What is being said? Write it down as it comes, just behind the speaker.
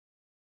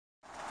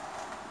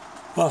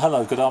Well,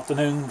 hello, good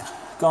afternoon,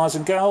 guys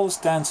and gals.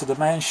 Down to the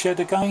man shed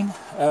again.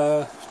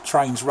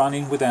 Train's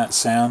running without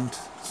sound,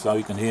 so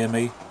you can hear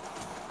me.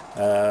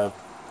 Got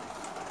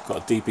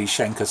a DB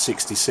Schenker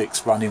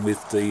 66 running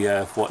with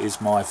the what is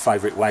my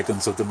favourite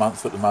wagons of the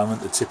month at the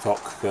moment, the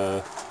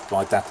Tipoc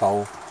by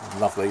Dapol.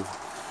 Lovely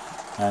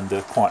and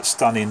quite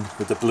stunning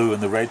with the blue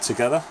and the red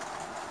together.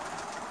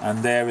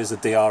 And there is a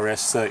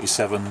DRS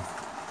 37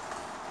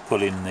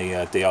 pulling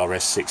the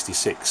DRS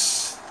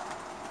 66.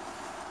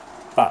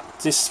 But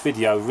this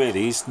video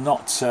really is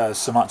not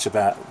so much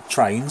about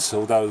trains,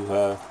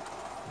 although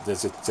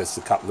there's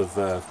a couple of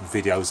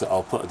videos that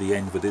I'll put at the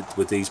end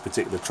with these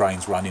particular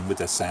trains running with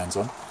their sounds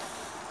on.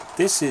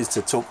 This is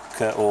to talk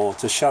or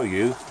to show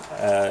you,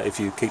 if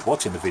you keep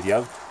watching the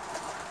video,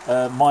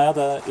 my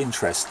other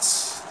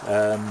interests.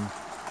 Down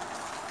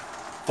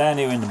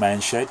here in the man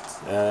shed,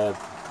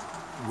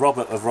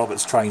 Robert of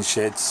Robert's Train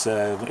Sheds,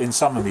 in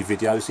some of my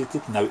videos he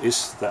did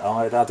notice that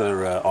I had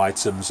other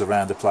items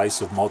around the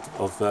place of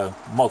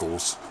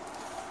models,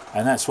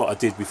 and that's what I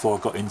did before I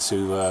got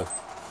into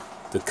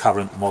the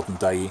current modern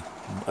day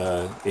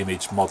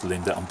image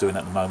modelling that I'm doing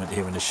at the moment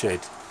here in the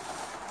shed.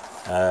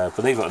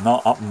 Believe it or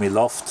not, up in my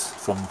loft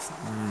from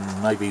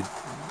maybe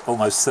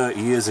almost 30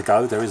 years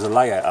ago, there is a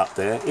layout up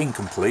there,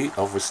 incomplete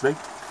obviously,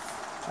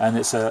 and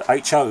it's a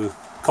HO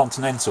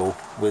Continental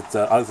with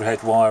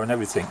overhead wire and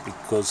everything,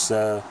 because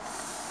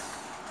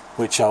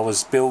which I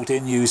was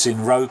building using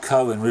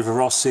Roco and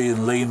Rivarossi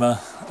and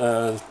Lima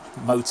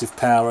motive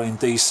power in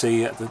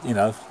DC at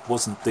the,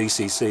 wasn't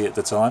DCC at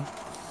the time,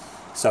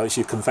 so it's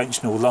your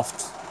conventional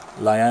loft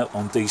layout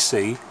on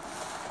DC.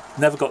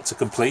 Never got to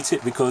complete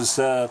it because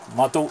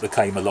my daughter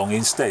came along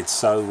instead,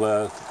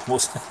 so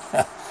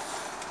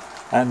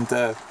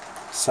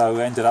so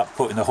ended up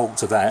putting a halt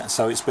to that.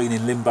 So it's been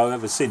in limbo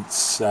ever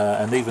since,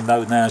 and even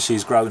though now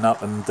she's grown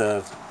up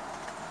and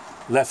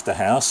left the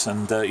house,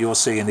 and you'll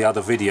see in the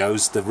other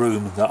videos the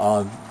room that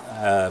I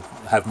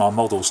have my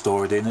model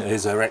stored in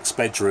is her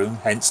ex-bedroom,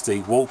 hence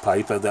the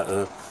wallpaper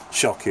that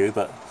shock you,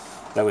 but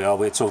there we are,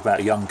 we're talking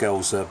about a young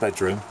girl's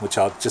bedroom, which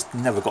I just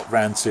never got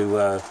round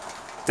to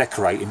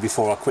decorating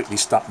before I quickly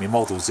stuck my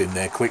models in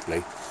there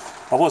quickly.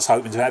 I was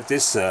hoping to have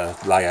this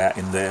layout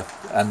in there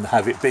and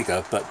have it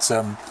bigger, but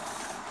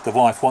the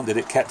wife wanted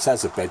it kept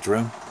as a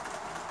bedroom,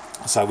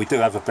 so we do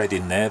have a bed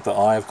in there, but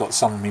I have got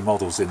some of my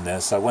models in there,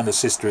 so when the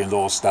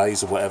sister-in-law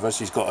stays or whatever,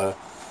 she's got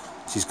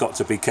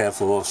to be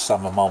careful of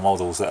some of my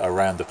models that are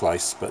around the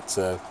place. But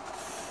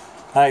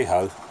hey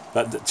ho,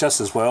 but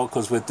just as well,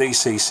 because with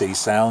DCC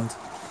sound,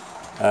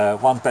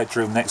 one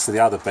bedroom next to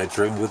the other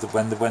bedroom,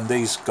 when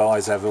these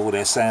guys have all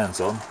their sounds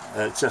on,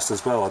 just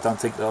as well. I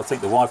think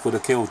the wife would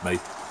have killed me,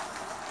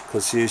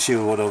 because she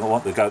would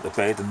want to go to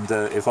bed, and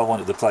if I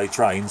wanted to play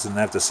trains and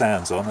have the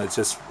sounds on,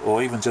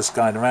 or even just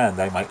going around,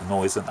 they make a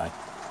noise, don't they?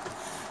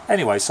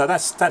 Anyway, so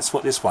that's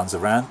what this one's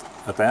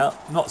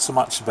about. Not so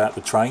much about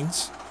the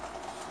trains.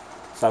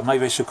 So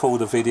maybe I should call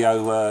the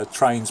video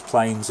Trains,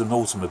 Planes and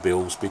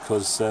Automobiles,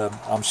 because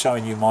I'm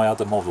showing you my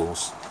other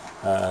models.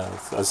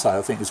 As I say,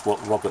 I think it's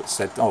what Robert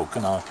said. Oh,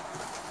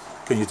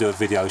 can you do a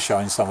video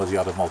showing some of the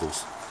other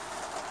models?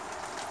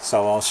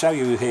 So I'll show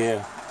you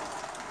here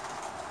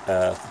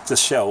the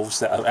shelves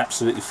that are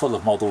absolutely full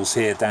of models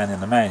here down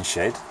in the man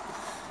shed,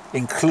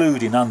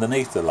 including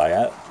underneath the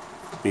layout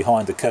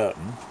behind the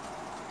curtain.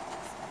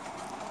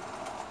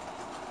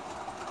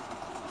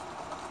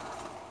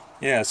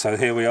 Yeah, so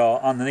here we are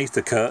underneath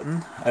the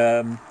curtain,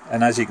 and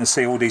as you can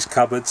see, all these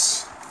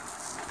cupboards,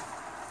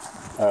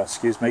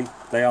 excuse me,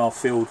 they are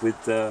filled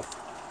with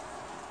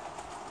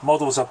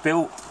models I've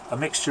built, a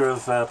mixture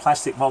of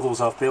plastic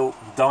models I've built,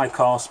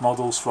 die-cast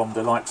models from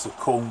the likes of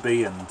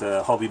Cornby and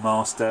Hobby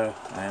Master,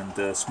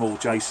 and small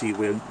JC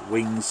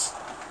Wings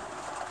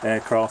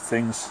aircraft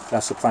things.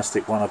 That's a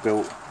plastic one I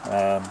built,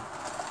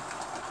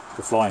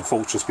 the Flying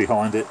Fortress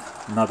behind it,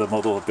 another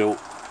model I built.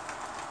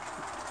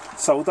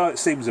 So although it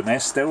seems a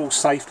mess, they're all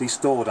safely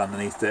stored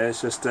underneath there.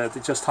 It's just they're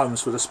just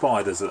homes for the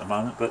spiders at the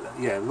moment, but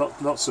yeah,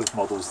 lots of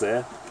models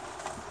there.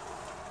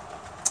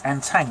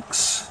 And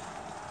tanks.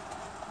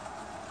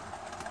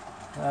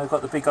 I've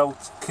got the big old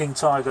King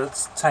Tiger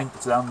tank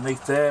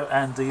underneath there,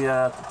 and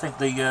I think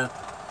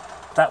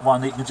that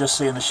one that you can just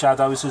see in the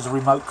shadows is a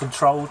remote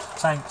controlled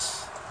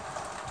tanks.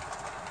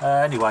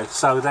 Anyway,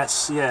 so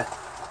that's, yeah,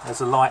 there's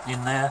a light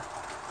in there,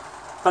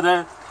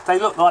 but they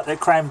look like they're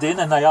crammed in,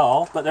 and they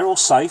are, but they're all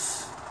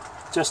safe,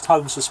 just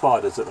homes for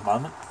spiders at the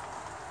moment.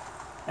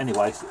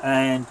 Anyway,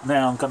 and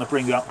now I'm going to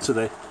bring you up to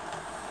the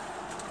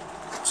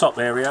top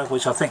area,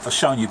 which I think I've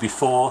shown you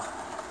before.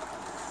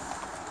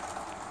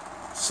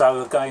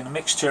 So again, a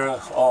mixture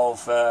of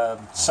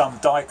some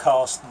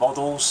die-cast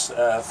models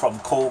from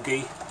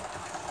Corgi,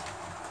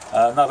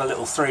 another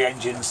little 3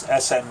 engines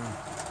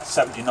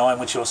SM79,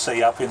 which you'll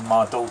see up in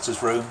my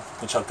daughter's room,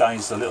 which again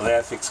is the little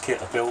Airfix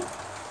kit I built.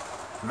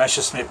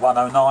 Messerschmitt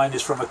 109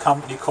 is from a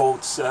company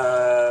called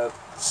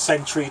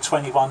Century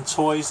 21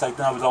 Toys. They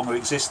no longer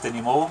exist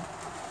anymore.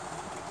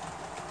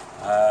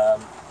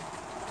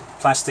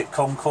 Plastic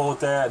Concorde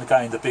there, and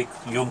again the big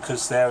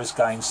Junkers there is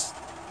again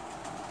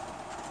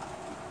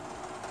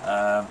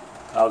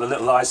Oh, the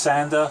little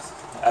Lysander,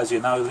 as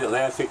you know, the little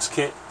Airfix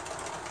kit.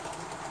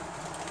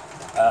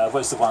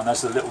 Where's the one?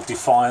 That's the little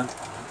Defiant,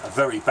 a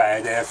very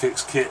bad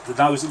Airfix kit. The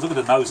nose, look at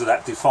the nose of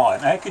that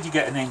Defiant. How could you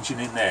get an engine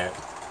in there?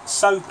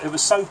 It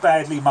was so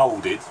badly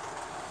moulded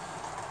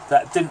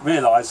that I didn't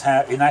realise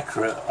how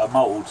inaccurate a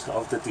mould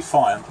of the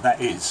Defiant that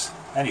is.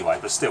 Anyway,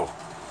 but still.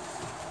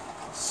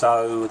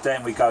 So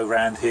then we go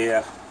round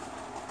here,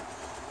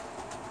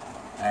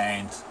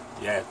 and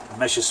yeah,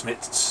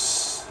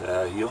 Messerschmitt's.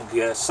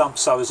 Yeah, so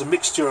there's a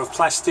mixture of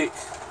plastic,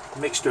 a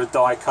mixture of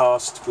die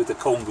cast with the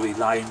Cornbury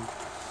Lane.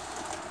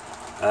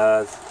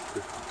 That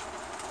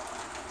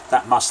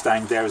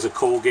Mustang there is a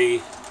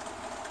Corgi.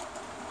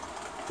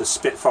 The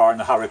Spitfire and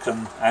the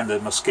Hurricane and the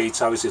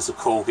Mosquitoes is a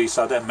Corgi,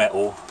 so they're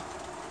metal.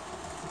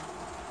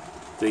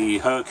 The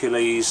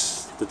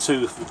Hercules, the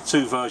two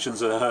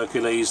versions of the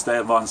Hercules,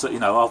 they're ones that, you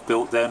know, I've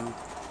built them.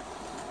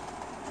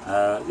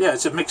 Yeah,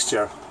 it's a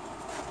mixture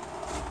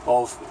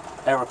of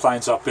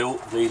aeroplanes I've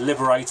built. The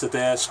Liberator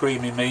there,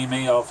 Screaming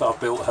Mimi, I've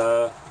built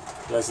her.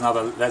 There's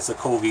the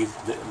Corgi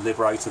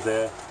Liberator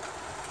there.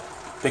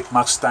 Big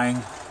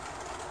Mustang.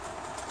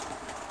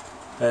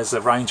 There's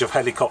a range of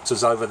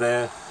helicopters over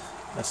there.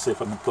 Let's see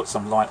if I can put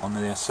some light on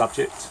the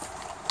subject.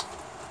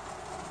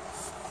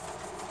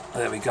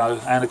 There we go.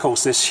 And of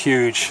course this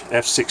huge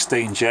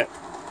F-16 jet.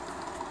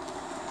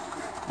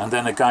 And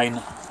then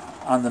again,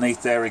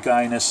 underneath there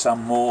again, there's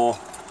some more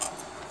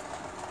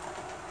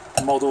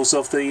models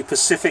of the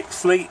Pacific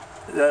Fleet,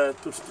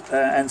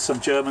 and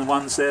some German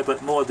ones there,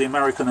 but more of the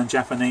American and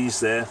Japanese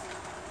there.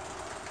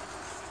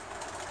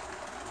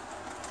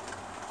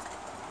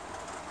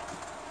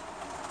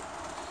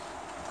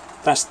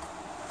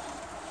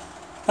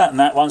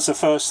 That one's the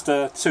first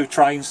two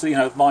trains, you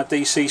know, my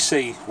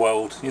DCC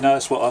world. You know,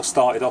 that's what I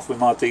started off with,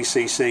 my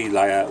DCC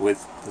layout,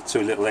 with the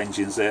two little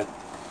engines there.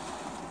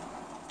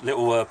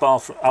 Little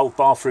old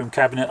bathroom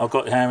cabinet I've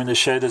got here in the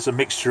shed. There's a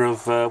mixture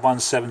of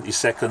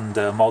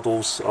 1/72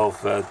 models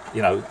of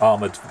you know,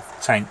 armoured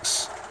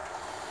tanks,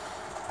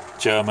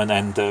 German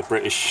and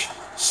British.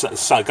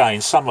 So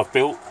again, some I've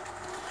built,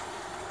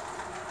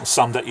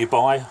 some that you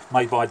buy,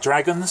 made by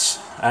Dragons.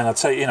 And I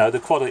tell you, you know, the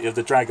quality of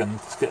the Dragon,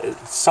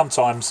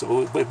 sometimes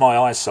with my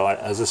eyesight,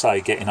 as I say,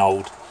 getting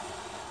old,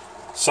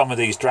 some of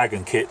these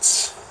Dragon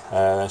kits,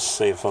 let's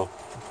see if I'll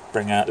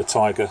bring out the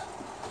Tiger,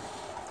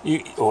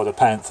 or the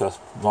Panther,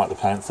 like the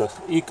Panther.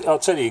 I'll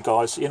tell you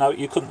guys, you know,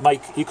 you couldn't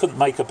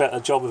make a better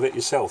job of it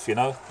yourself. You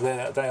know,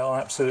 they are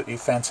absolutely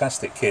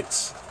fantastic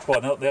kits.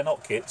 Well, no, they're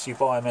not kits. You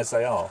buy them as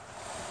they are,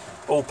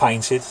 all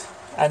painted.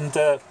 And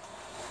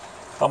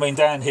I mean,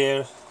 down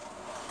here,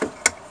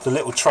 the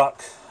little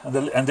truck and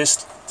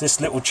this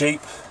little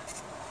Jeep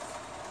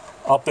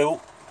I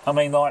built. I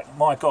mean, like,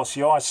 my gosh,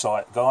 your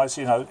eyesight, guys,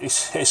 you know,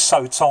 it's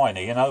so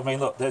tiny. You know, I mean,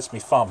 look, there's my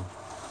thumb.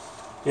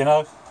 You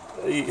know,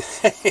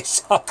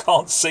 I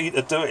can't see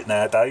to do it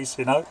nowadays.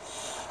 You know,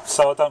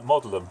 so I don't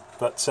model them.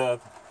 But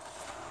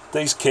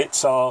these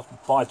kits are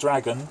by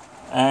Dragon,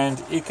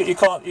 and you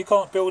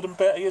can't build them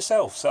better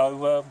yourself.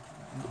 So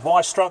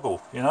why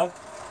struggle? You know,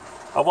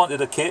 I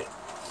wanted a kit.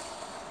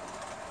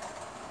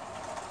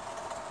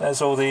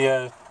 There's all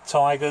the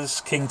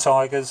Tigers, King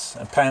Tigers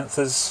and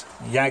Panthers,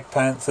 Jag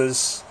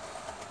Panthers.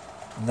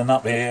 And then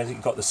up here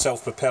you've got the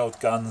self-propelled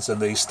guns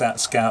and the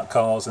scout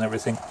cars and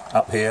everything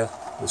up here,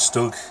 the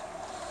Stug.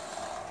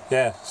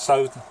 Yeah,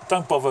 so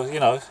don't bother, you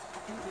know,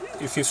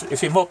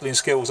 if your modelling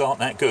skills aren't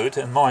that good,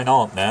 and mine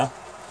aren't now,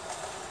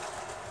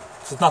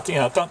 there's nothing,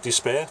 you know, don't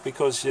despair,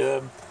 because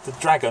the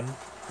Dragon,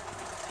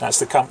 that's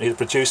the company that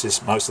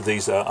produces most of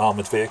these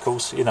armoured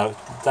vehicles, you know,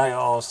 they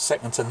are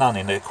second to none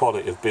in their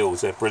quality of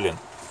builds. They're brilliant.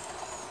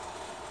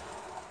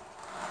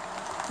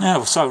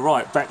 Now, so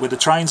right, back with the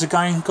trains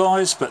again,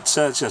 guys, but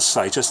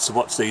just to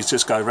watch these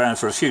just go around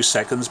for a few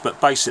seconds, but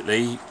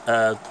basically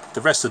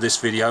the rest of this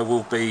video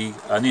will be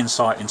an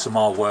insight into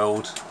my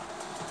world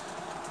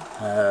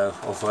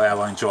of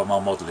how I enjoy my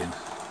modelling.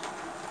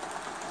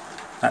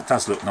 That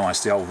does look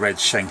nice, the old red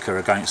Schenker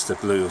against the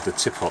blue of the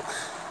Tippuk.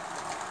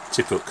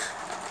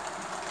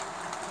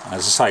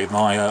 As I say,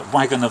 my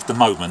wagon of the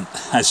moment,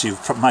 as you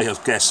may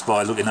have guessed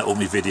by looking at all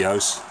my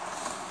videos.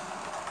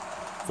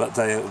 But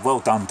they're well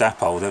done,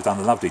 Dapo, they've done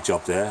a lovely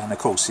job there. And of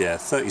course, yeah,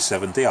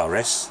 37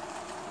 DRS,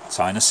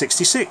 tying a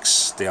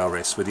 66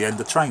 DRS with the end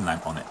of train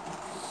lamp on it.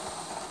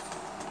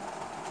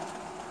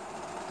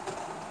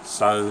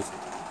 So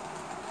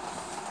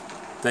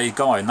there you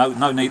go.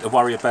 No need to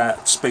worry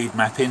about speed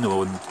mapping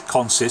or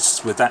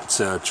consists with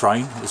that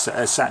train.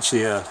 It's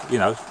actually a, you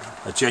know,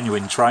 a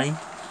genuine train.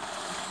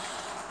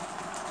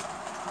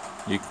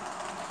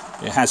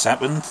 It has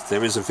happened.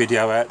 There is a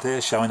video out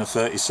there showing a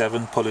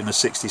 37 pulling a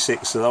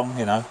 66 along,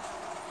 you know.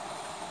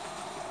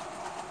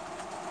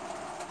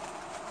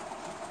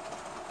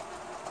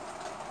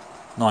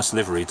 Nice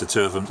livery, the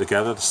two of them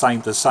together.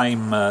 The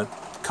same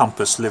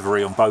compass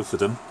livery on both of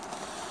them.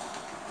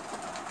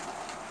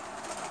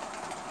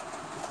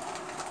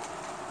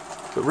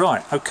 But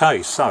right,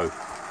 okay, so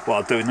what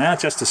I'll do now,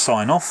 just to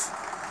sign off,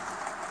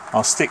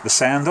 I'll stick the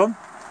sound on.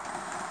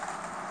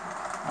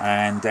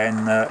 And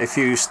then if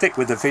you stick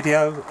with the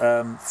video,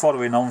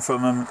 following on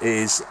from them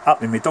is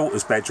up in my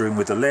daughter's bedroom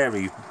with the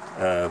Larry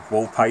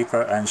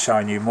wallpaper, and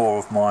showing you more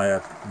of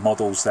my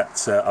models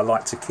that I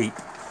like to keep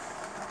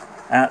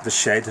out the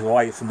shed,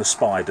 away from the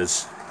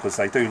spiders, because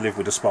they do live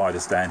with the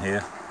spiders down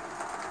here.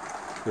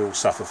 We all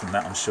suffer from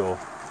that, I'm sure.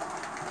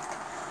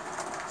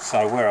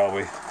 So where are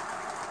we?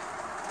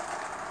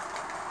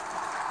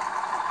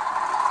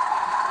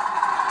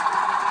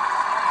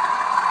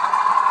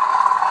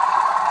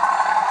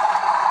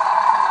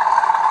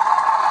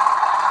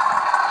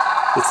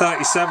 The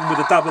 37 with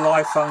a double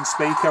iPhone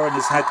speaker, and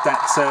has had that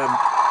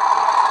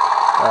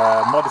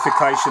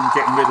modification,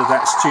 getting rid of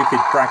that stupid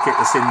bracket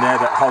that's in there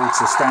that holds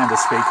the standard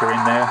speaker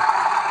in there.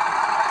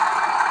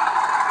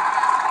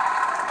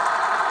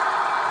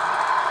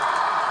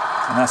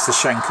 And that's the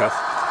Schenker.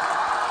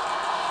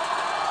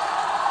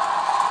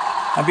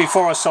 And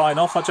before I sign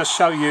off, I'll just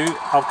show you,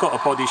 I've got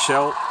a body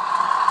shell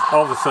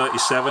of the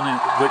 37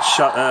 which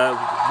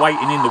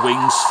waiting in the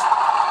wings,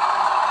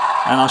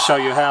 and I'll show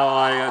you how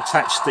I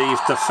attach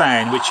the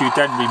fan, which you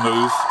then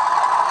remove.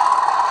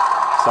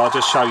 So I'll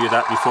just show you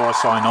that before I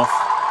sign off.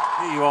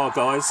 Here you are,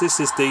 guys. This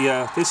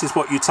is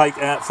what you take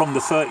out from the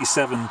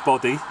 37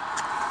 body,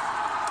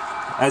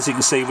 as you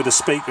can see, with a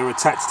speaker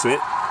attached to it.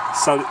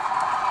 So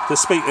the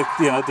speaker,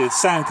 you know, the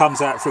sound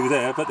comes out through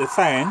there, but the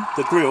fan,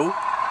 the grill,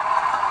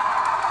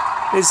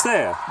 is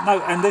there. No,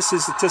 and this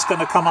is just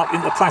going to come up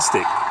into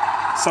plastic.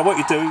 So what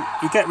you do,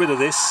 you get rid of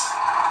this,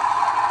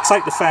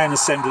 take the fan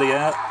assembly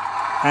out,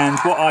 and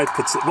what I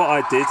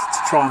did to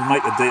try and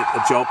make a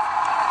job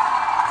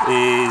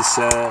is,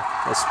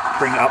 let's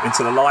bring it up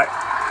into the light.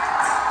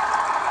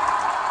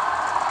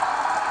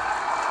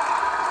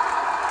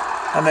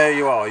 And there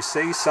you are, you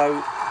see.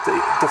 So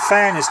the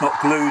fan is not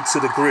glued to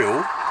the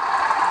grill.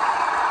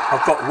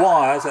 I've got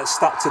wires that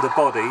stuck to the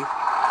body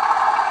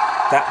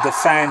that the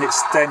fan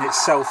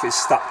itself is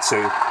stuck to,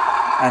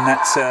 and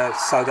that's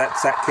so that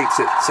keeps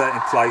it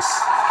in place.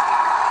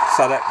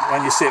 So that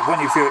when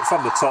you view it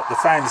from the top, the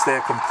fan's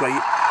there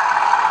complete,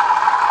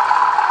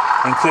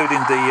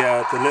 including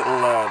the little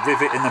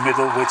rivet in the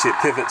middle, which it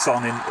pivots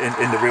on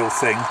in the real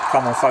thing.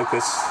 Come on,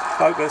 focus,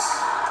 focus.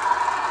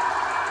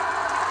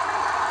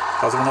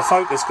 Doesn't want to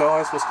focus,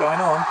 guys. What's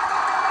going on?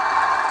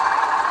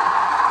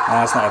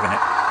 No, it's not having it.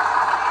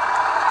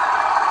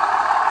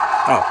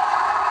 Oh,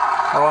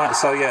 all right.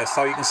 So yeah,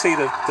 so you can see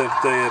the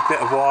bit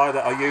of wire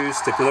that I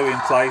used to glue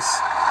in place.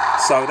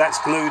 So that's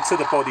glued to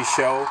the body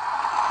shell,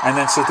 and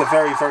then so the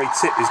very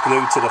tip is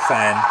glued to the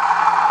fan,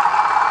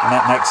 and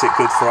that makes it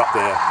good for up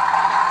there.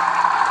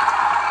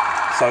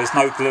 So there's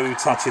no glue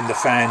touching the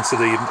fan to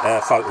the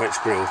photo etch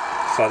grill.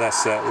 So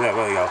that's yeah,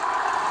 there you go.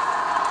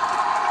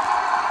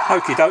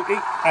 Okie dokie,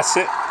 that's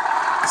it.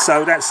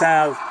 So that's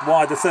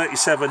why the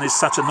 37 is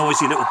such a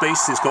noisy little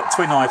beast. It's got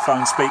twin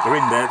iPhone speaker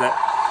in there that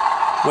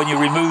when you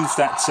remove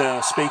that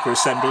speaker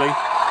assembly,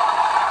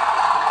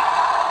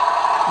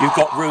 you've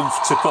got room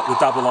to put the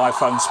double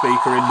iPhone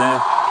speaker in there,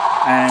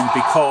 and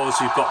because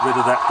you've got rid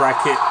of that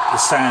bracket, the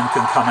sound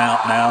can come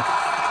out now.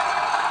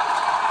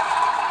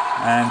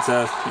 And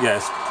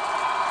yes,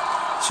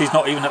 she's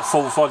not even at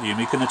full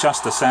volume. You can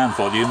adjust the sound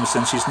volumes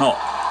and she's not.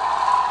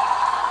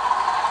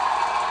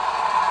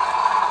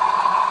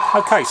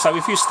 Okay, so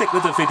if you stick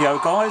with the video,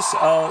 guys,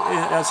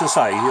 as I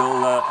say,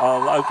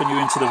 I'll open you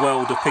into the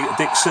world of Peter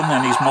Dixon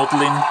and his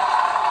modelling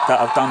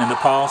that I've done in the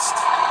past.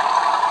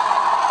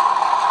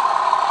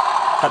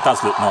 That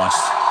does look nice.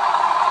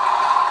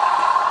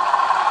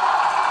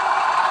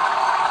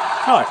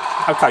 Right,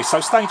 okay,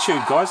 so stay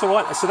tuned, guys.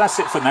 Alright, so that's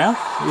it for now.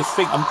 You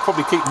think I'm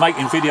probably keep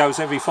making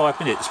videos every 5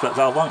 minutes, but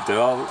I won't do.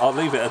 I'll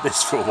leave it at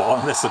this for a while,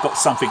 unless I've got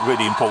something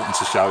really important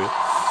to show you.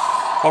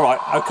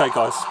 Alright, okay,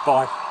 guys,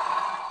 bye.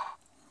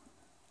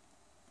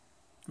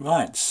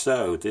 Right,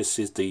 so this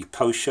is the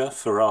Porsche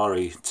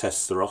Ferrari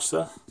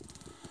Testarossa.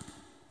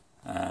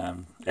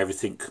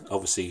 Everything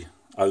obviously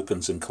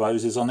opens and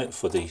closes on it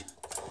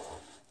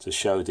to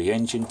show the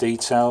engine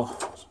detail,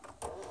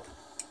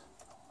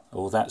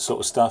 all that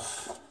sort of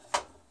stuff.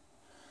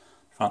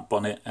 Front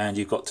bonnet, and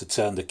you've got to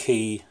turn the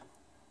key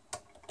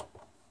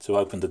to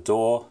open the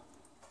door.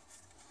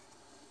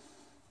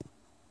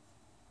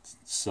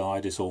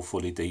 Side is all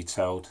fully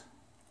detailed.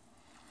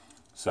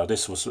 So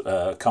this was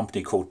a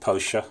company called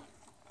Porsche.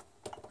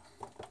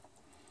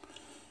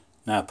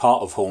 Now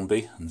part of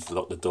Hornby, and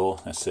lock the door,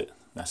 that's it,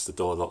 that's the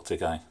door locked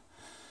again.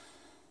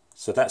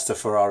 So that's the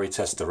Ferrari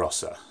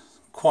Testarossa.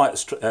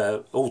 Quite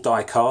all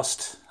die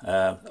cast,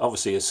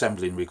 obviously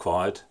assembling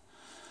required,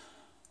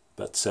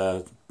 but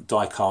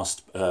die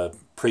cast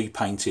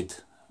pre-painted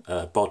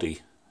body.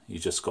 You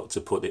just got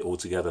to put it all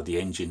together, the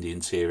engine, the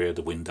interior,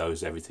 the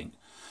windows, everything.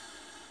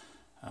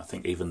 I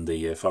think even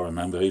the, if I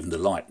remember, even the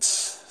lights,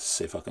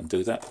 see if I can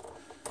do that.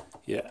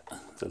 Yeah,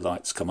 the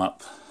lights come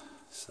up.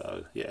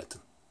 So yeah,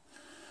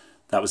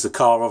 that was the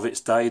car of its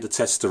day, the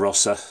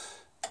Testarossa.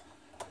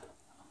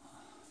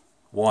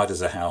 Wide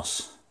as a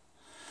house.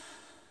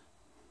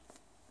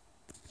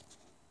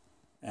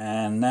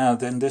 And now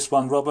then, this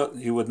one, Robert,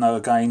 you would know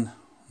again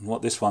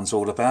what this one's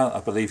all about.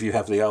 I believe you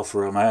have the Alfa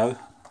Romeo,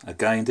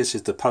 Again, this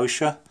is the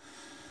Porsche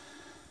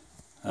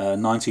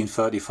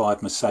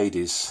 1935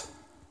 Mercedes.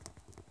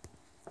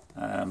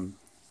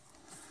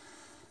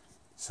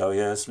 So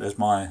yeah, there's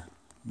my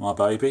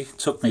baby.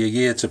 Took me a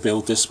year to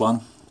build this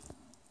one.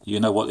 You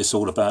know what it's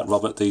all about,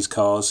 Robert, these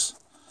cars.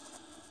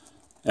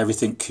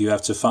 Everything you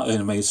have to find,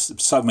 I mean,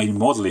 so many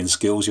modelling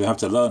skills you have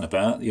to learn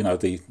about. You know,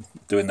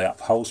 doing the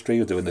upholstery,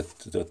 or doing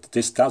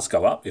this does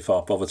go up if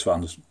I bother to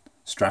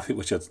unstrap it,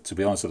 which to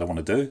be honest I don't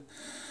want to do.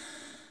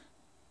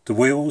 The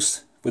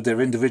wheels with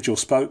their individual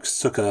spokes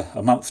took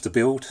a month to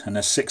build, and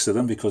there's 6 of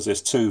them because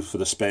there's 2 for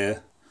the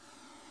spare.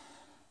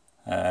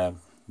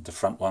 The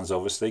front ones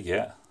obviously,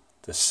 yeah.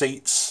 The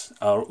seats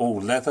are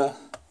all leather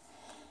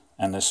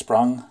and they're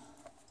sprung.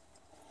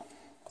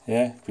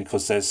 Yeah,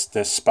 because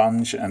there's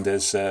sponge and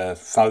there's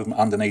foam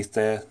underneath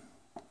there.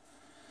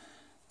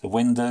 The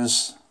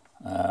windows,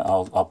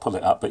 I'll pull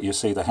it up, but you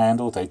see the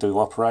handle, they do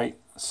operate.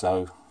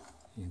 So,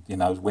 you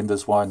know,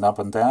 windows wind up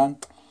and down.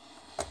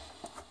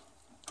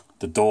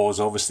 The doors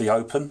obviously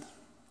open.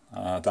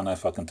 I don't know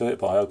if I can do it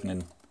by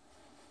opening.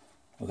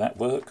 Will that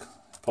work?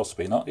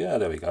 Possibly not. Yeah,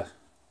 there we go.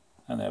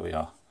 And there we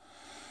are.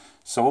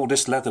 So all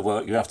this leather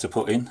work you have to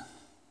put in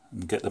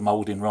and get the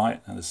moulding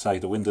right, and to say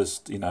the windows,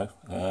 you know,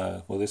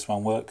 will this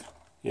one work?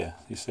 Yeah,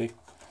 you see.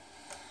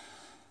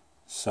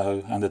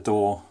 So, and the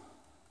door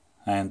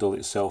handle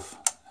itself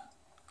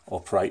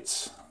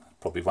operates.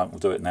 Probably won't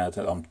do it now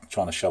that I'm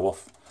trying to show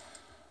off.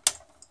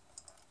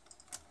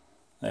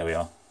 There we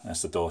are.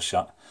 That's the door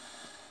shut.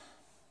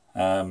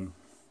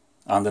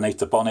 Underneath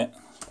the bonnet,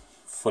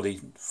 fully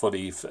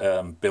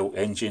built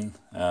engine.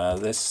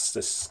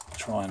 Let's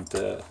try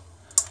and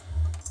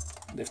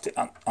lift it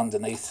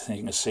underneath, and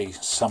you can see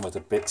some of the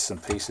bits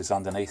and pieces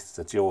underneath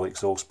the dual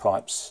exhaust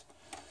pipes.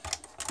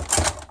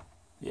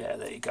 Yeah,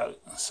 there you go.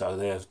 So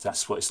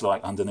that's what it's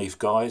like underneath,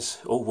 guys.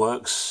 All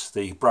works.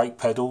 The brake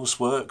pedals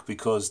work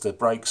because the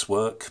brakes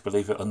work,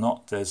 believe it or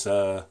not. There's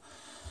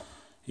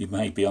you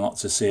may be not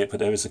to see it,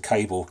 but there is a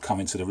cable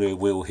coming to the rear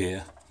wheel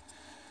here,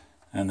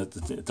 and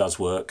it does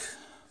work.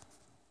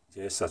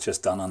 Yes, I've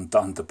just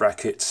undone the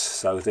brackets,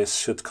 so this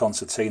should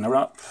concertina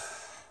up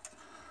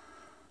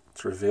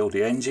to reveal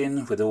the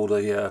engine with all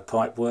the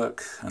pipe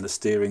work and the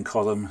steering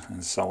column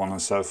and so on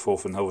and so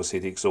forth, and obviously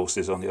the exhaust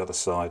is on the other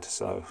side.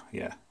 So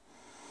yeah,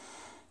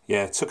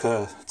 it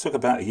took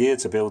about a year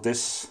to build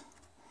this.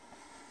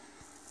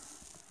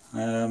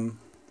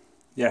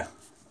 Yeah,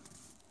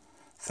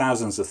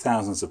 thousands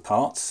of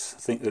parts. I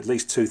think at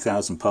least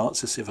 2,000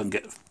 parts. Let's see if I can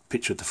get a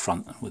picture of the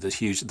front with this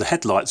huge. The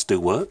headlights do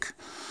work.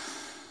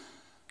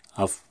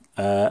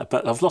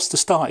 But I've lost the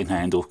starting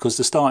handle, because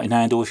the starting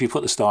handle, if you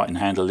put the starting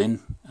handle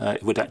in,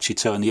 it would actually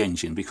turn the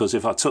engine, because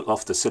if I took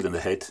off the cylinder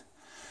head,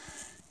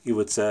 you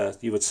would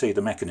see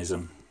the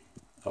mechanism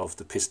of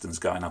the pistons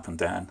going up and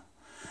down,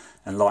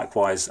 and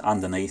likewise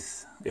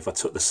underneath, if I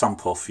took the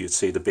sump off, you'd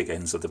see the big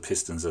ends of the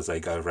pistons as they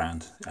go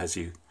around as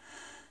you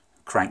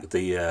crank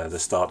the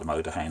starter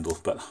motor handle.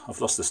 But I've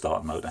lost the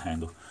starter motor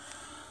handle.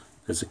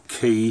 There's a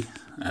key,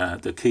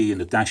 the key in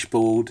the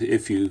dashboard.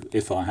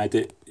 If I had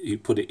it, you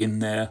put it in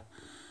there.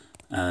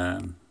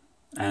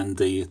 And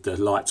the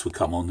lights would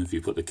come on if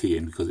you put the key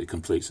in, because it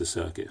completes the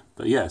circuit.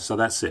 But yeah, so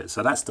that's it.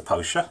 So that's the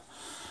Porsche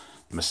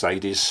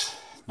Mercedes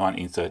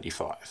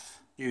 1935.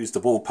 Used the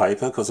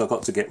wallpaper because I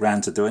got to get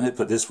round to doing it,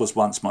 but this was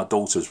once my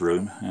daughter's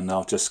room, and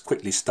I've just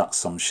quickly stuck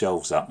some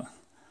shelves up.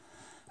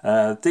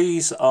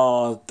 These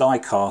are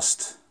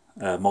die-cast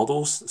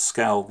models,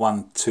 scale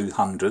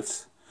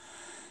 1/200,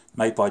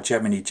 made by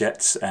Gemini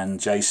Jets and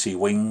JC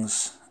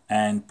Wings,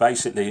 and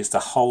basically it's the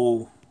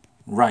whole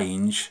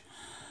range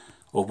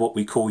of what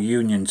we call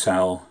Union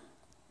Tail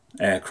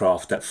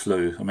aircraft that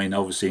flew. I mean,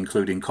 obviously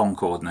including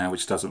Concorde now,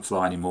 which doesn't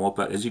fly anymore,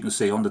 but as you can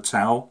see on the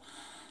tail,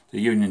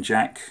 the Union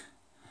Jack.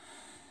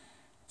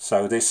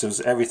 So this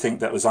was everything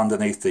that was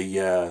underneath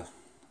the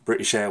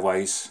British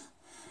Airways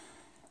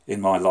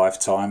in my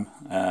lifetime.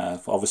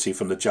 Obviously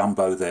from the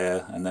Jumbo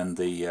there, and then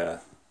the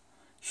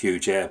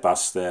huge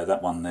Airbus there,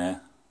 that one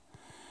there,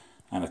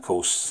 and of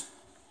course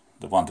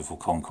the wonderful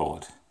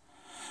Concorde.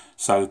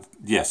 So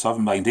yes, I've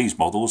made these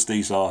models.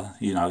 These are,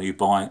 you know, you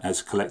buy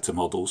as collector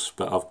models,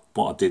 but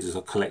what I did is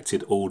I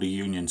collected all the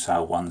Union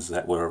Tail ones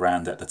that were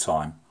around at the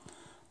time.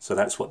 So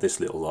that's what this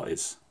little lot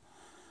is.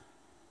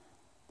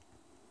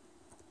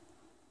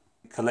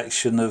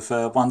 Collection of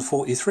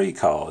 143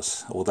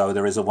 cars, although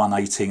there is a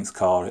 1/18th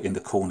car in the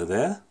corner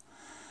there.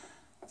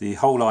 The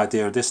whole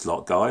idea of this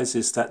lot, guys,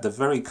 is that the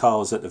very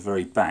cars at the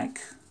very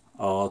back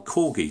are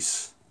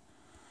Corgis,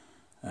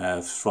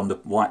 from the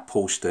white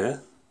Porsche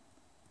there,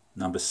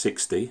 number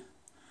 60,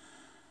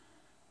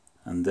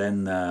 and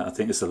then I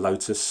think it's a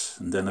Lotus,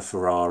 and then a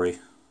Ferrari,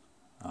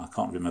 I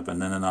can't remember,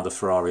 and then another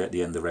Ferrari at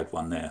the end, the red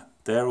one there.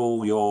 They're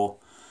all your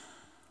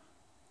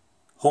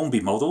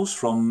Hornby models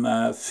from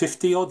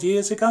 50 odd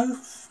years ago,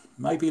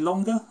 maybe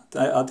longer.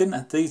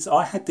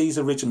 I had these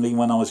originally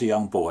when I was a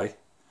young boy,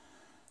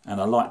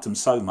 and I liked them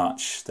so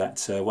much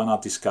that when I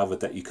discovered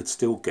that you could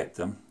still get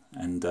them,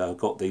 and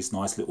got these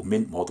nice little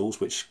mint models,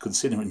 which,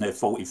 considering they're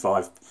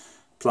 45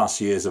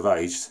 plus years of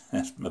age,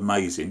 that's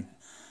amazing.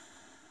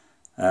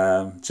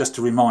 just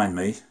to remind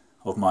me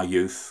of my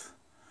youth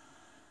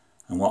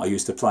and what I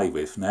used to play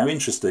with. Now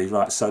interestingly,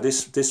 right, so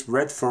this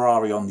red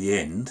Ferrari on the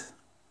end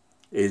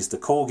is the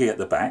Corgi at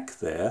the back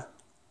there,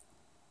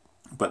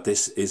 but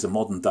this is a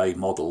modern day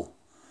model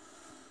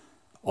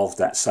of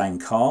that same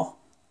car,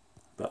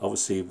 but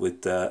obviously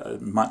with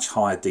much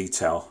higher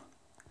detail.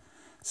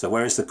 So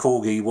whereas the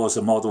Corgi was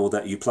a model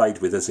that you played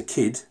with as a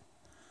kid,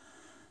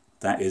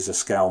 that is a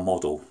scale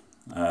model.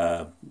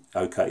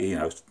 Okay, you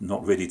know,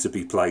 not ready to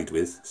be played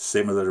with.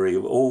 Similarly,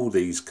 all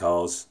these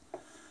cars,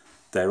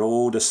 they're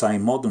all the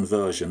same modern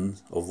version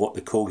of what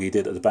the Corgi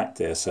did at the back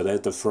there. So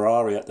there's the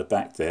Ferrari at the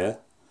back there.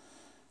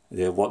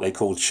 They're what they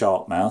called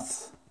sharp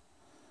mouth,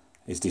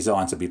 is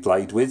designed to be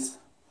played with.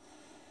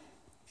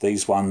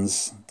 These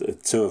ones, the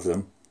two of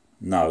them,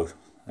 no,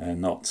 they're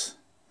not.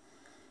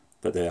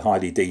 But they're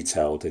highly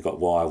detailed. They've got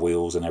wire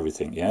wheels and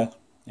everything, yeah?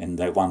 In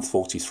their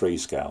 1/43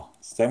 scale.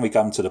 So then we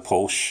come to the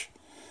Porsche.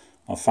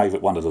 My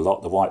favourite one of the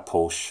lot, the white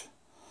Porsche.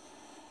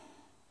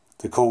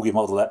 The Corgi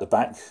model at the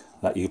back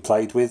that you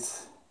played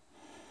with.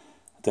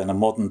 Then a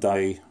modern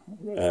day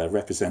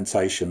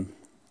representation,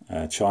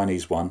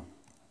 Chinese one.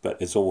 But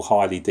it's all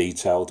highly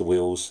detailed, the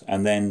wheels.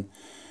 And then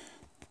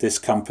this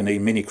company,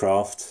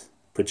 Minicraft,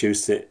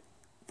 produced it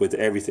with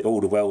everything,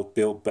 all the well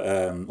built,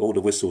 all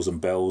the whistles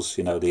and bells.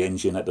 You know, the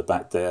engine at the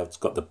back there. It's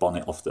got the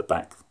bonnet off the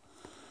back.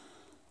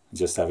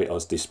 Just have it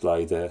as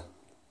display there.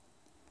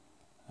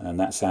 And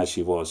that's how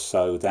she was.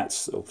 So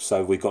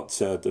we got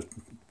the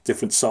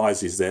different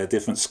sizes there,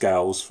 different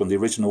scales, from the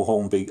original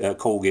Hornby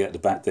Corgi at the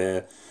back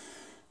there.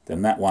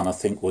 Then that one I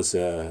think was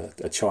a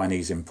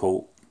Chinese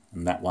import,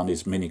 and that one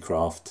is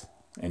Minicraft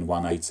in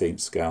 1/18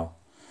 scale.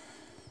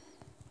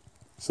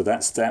 So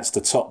that's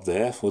the top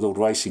there with all the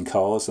racing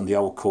cars and the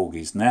old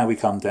Corgis. Now we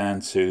come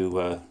down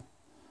to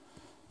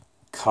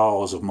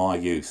cars of my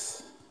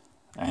youth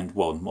and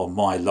of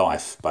my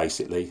life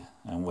basically,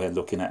 and we're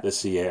looking at the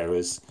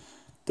Sierras,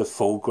 the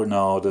Ford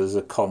Granadas,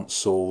 the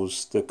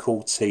Consols, the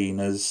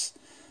Cortinas,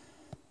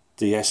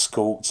 the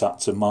Escorts up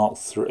to Mark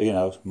 3, you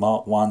know,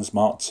 Mark 1s,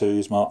 Mark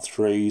 2s, Mark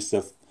 3s,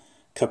 the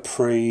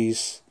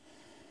Capris.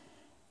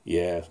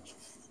 Yeah,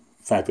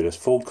 fabulous.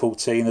 Ford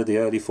Cortina, the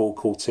early Ford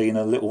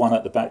Cortina, little one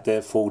at the back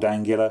there, Ford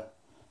Angular,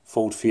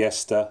 Ford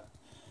Fiesta.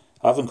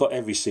 I haven't got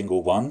every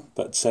single one,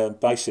 but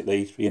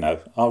basically, you know,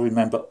 I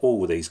remember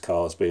all these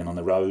cars being on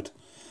the road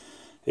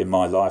in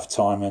my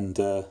lifetime, and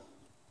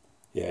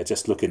yeah,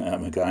 just looking at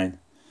them again.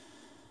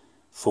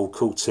 Ford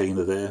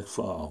Cortina there,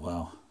 oh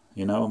wow,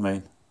 you know what I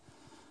mean.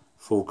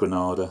 Ford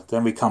Granada.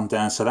 Then we come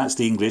down, so that's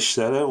the English,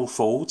 so they're all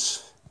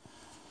Fords.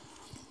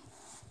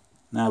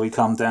 Now we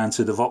come down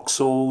to the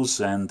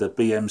Vauxhalls and the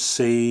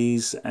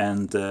BMCs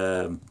and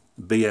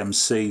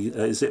BMC,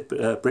 is it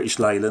British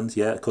Leyland?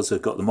 Yeah, because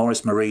they've got the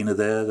Morris Marina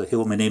there, the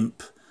Hillman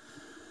Imp,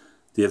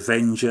 the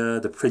Avenger,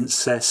 the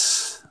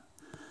Princess,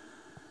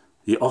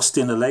 the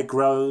Austin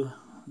Allegro.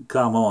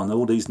 Come on,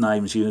 all these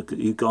names,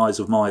 you guys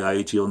of my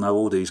age, you'll know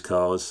all these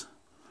cars.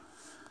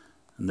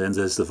 And then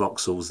there's the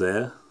Vauxhalls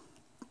there.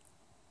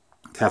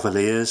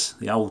 Cavaliers,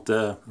 the old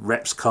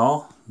Reps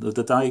car of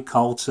the day,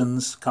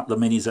 Carltons, a couple of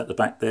Minis at the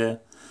back there.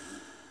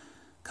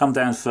 Come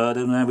down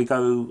further, and there we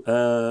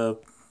go,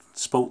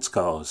 sports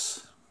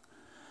cars.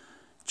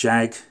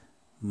 Jag,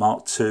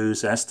 Mark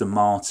IIs, Aston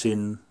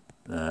Martin,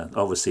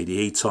 obviously the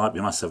E-Type,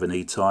 you must have an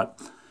E-Type.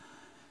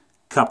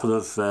 Couple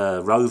of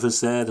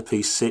Rovers there, the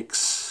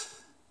P6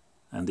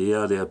 and the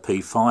earlier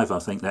P5, I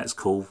think that's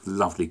called.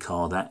 Lovely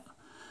car that.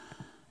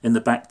 In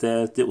the back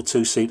there, little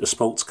two-seater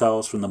sports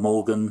cars from the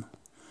Morgan,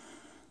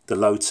 the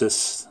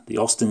Lotus, the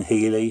Austin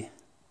Healey,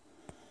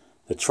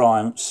 the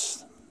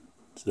Triumphs,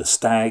 the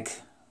Stag,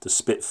 the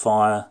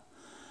Spitfire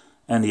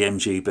and the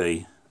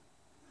MGB.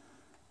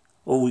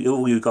 All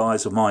you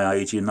guys of my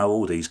age, you know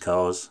all these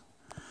cars.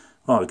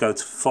 Right, we go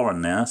to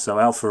foreign now, so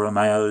Alfa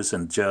Romeos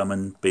and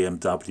German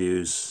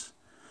BMWs.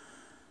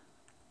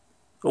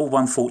 All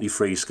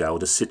 1/43 scale,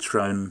 the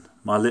Citroen,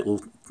 my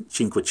little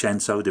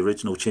Cinquecento, the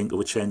original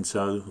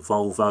Cinquecento,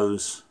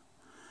 Volvos.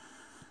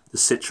 The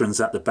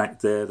Citroens at the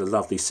back there, the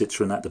lovely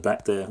Citroen at the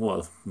back there.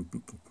 What a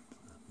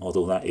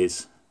model that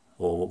is,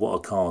 or what a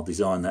car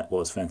design that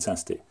was,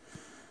 fantastic.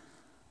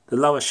 The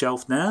lower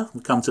shelf now,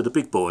 we come to the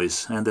big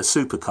boys and the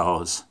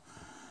supercars.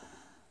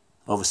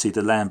 Obviously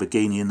the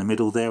Lamborghini in the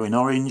middle there in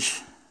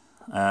orange.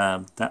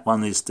 That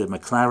one is the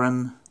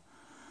McLaren.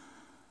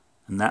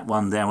 And that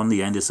one there on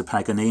the end is the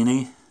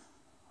Paganini.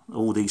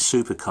 All these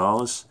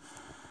supercars.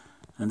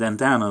 And then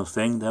down on the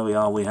thing, there we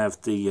are, we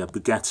have the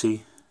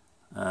Bugatti.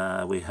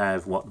 We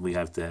have what we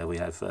have there. We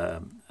have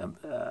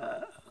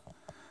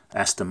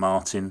Aston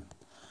Martin,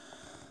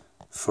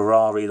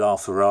 Ferrari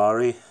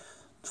LaFerrari,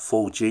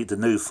 Ford G, the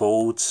new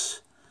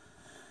Fords.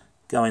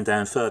 Going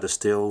down further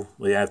still,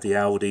 we have the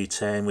Audi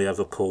 10. We have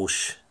a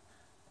Porsche.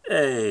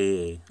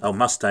 Hey, oh,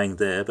 Mustang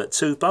there, but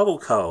two bubble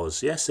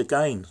cars. Yes,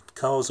 again,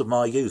 cars of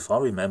my youth. I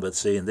remember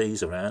seeing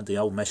these around. The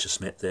old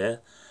Messerschmitt there,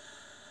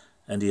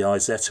 and the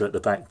Isetta at the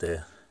back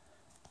there.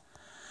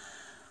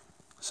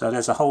 So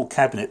there's a whole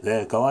cabinet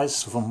there,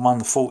 guys, from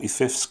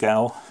 1/45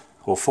 scale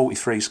or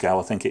 43 scale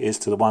I think it is,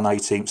 to the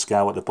 1/18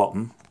 scale at the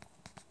bottom.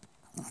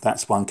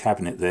 That's one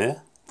cabinet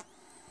there.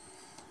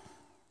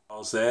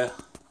 There.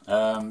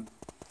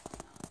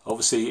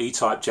 Obviously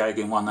E-type Jag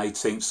in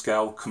 1/18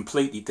 scale,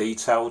 completely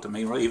detailed. I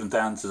mean, even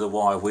down to the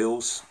wire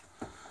wheels.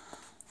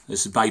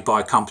 This is made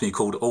by a company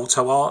called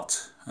Auto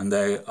Art, and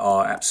they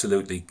are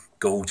absolutely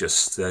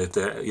gorgeous.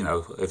 They're, you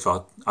know, if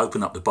I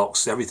open up the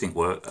box, everything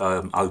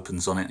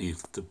opens on it.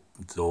 The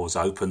doors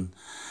open.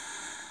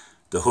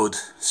 The hood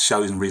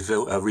shows and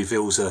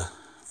reveals a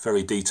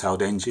very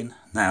detailed engine.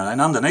 Now, and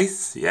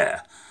underneath,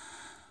 yeah,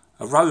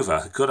 a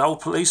Rover, a good old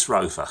police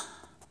Rover.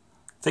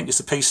 I think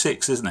it's a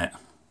P6, isn't it?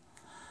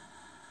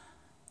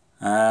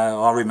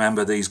 I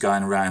remember these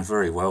going around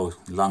very well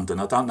in London.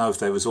 I don't know if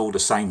they was all the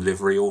same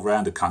livery all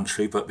around the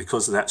country, but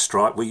because of that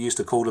stripe, we used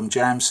to call them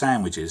jam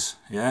sandwiches.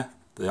 Yeah,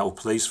 the old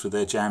police for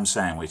their jam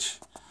sandwich.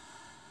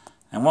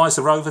 And why is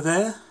the Rover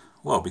there?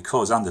 Well,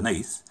 because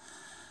underneath,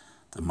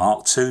 the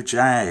Mark II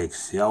Jag,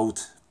 the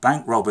old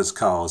bank robbers'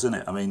 cars, isn't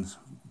it? I mean,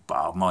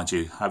 but mind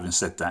you, having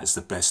said that, it's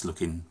the best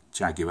looking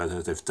Jaguar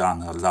that they've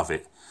done. I love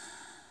it.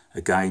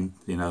 Again,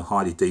 you know,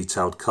 highly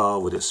detailed car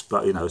with its,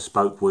 you know,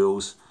 spoke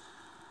wheels.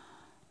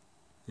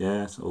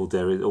 Yeah, it's all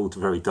there, all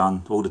very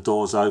done. All the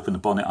doors open, the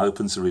bonnet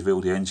opens to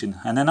reveal the engine,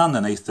 and then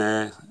underneath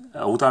there,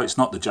 although it's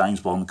not the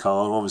James Bond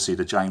car, obviously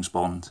the James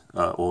Bond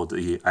or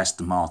the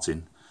Aston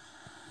Martin.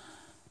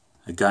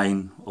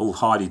 Again, all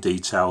highly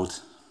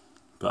detailed,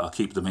 but I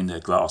keep them in their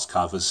glass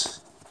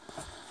covers.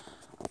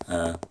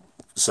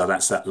 So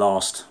that's that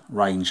last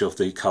range of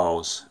the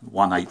cars,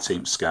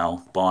 1/18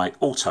 scale by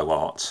Auto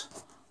Art.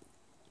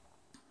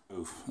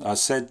 I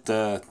said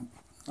I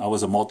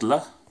was a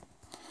modeller.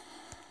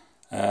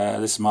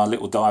 This is my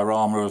little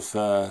diorama of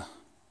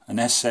an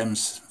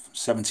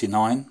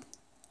SM79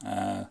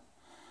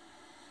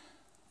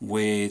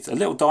 with a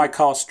little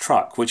die-cast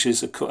truck, which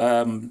is a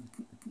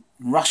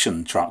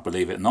Russian truck,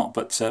 believe it or not,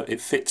 but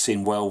it fits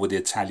in well with the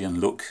Italian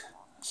look.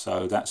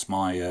 So that's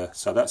my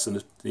that's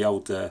the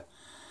old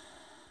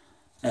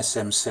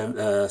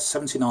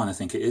SM79, I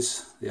think it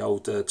is, the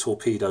old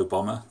torpedo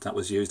bomber that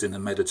was used in the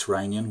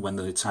Mediterranean when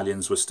the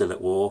Italians were still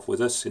at war with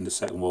us in the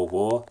Second World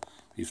War,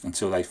 even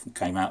until they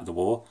came out of the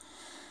war.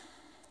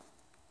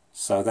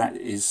 So that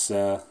is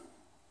a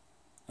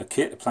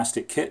kit, a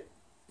plastic kit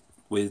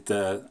with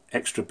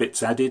extra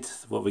bits added,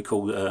 what we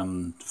call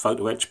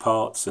photo etch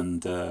parts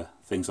and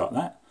things like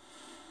that.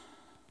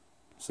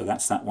 So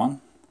that's that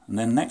one. And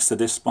then next to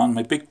this one,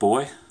 my big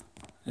boy,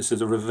 this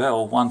is a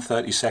Revell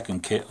 1/32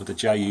 kit of the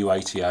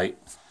JU88.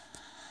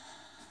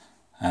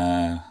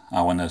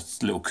 Oh, and a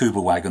little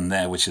Kuba wagon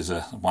there, which is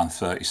a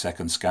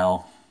 1/32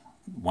 scale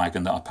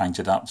wagon that I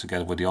painted up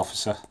together with the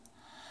officer.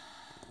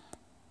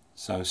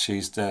 So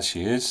there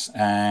she is.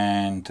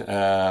 And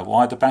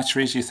why the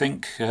batteries, you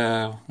think?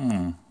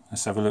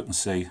 Let's have a look and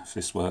see if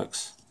this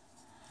works.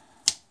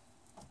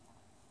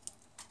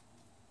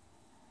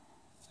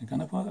 Is it going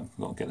to work? I've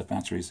got to get the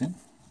batteries in.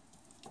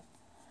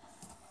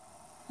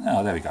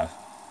 Oh, there we go.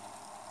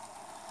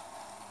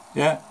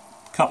 Yeah,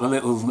 couple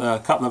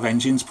of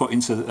engines put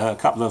into a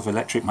couple of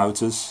electric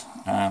motors.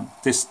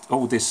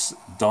 All this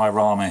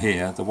diorama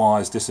here, the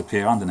wires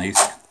disappear underneath,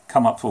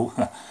 come up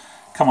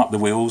the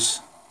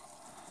wheels,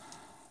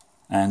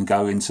 and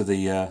go into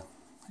the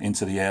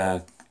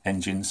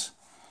engines,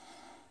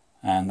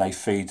 and they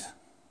feed a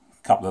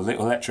couple of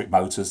little electric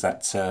motors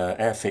that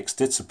Airfix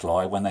did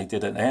supply when they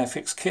did an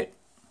Airfix kit.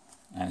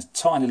 And it's a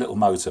tiny little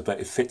motor, but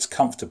it fits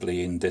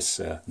comfortably in this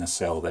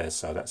nacelle there.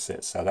 So that's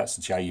it. So that's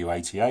the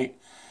JU88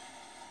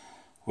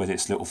 with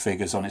its little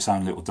figures on its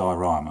own little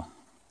diorama.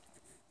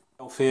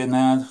 Here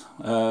now,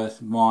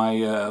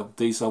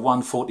 these are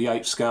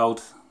 1/48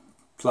 scaled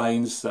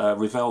planes,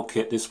 Revell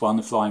kit. This one,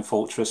 the Flying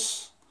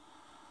Fortress.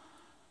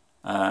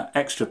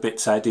 Extra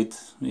bits added,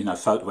 you know,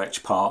 photo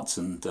etch parts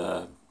and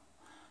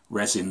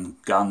resin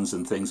guns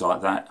and things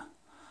like that.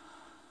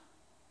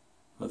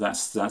 But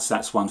that's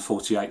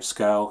 1/48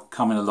 scale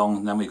coming along.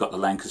 And then we've got the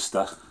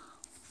Lancaster.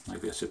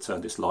 Maybe I should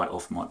turn this light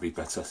off, might be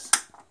better.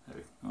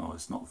 Oh,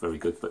 it's not very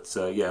good, but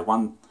yeah,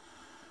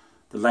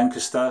 the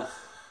Lancaster,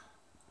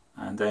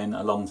 and then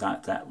along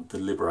that the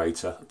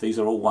Liberator. These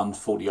are all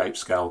 1/48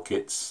 scale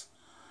kits.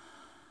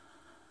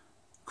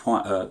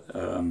 Quite a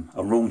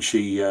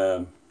raunchy,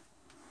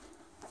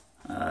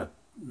 I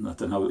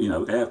don't know, you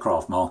know,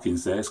 aircraft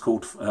markings there. It's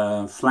called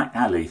Flak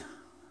Alley.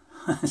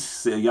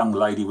 It's a young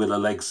lady with her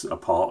legs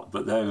apart,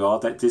 but there you are.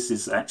 This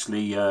is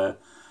actually an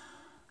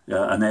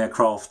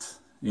aircraft.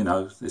 You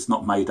know, it's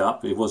not made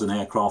up. It was an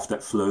aircraft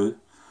that flew.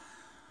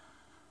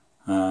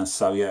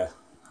 So yeah,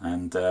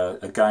 and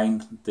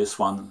again, this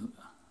one,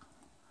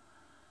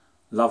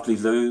 Lovely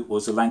Lou,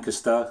 was a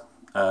Lancaster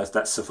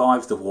that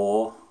survived the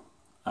war,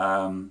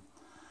 and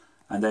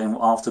then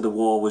after the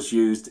war was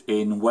used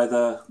in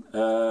weather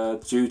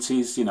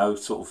duties. You know,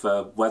 sort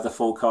of weather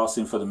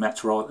forecasting for the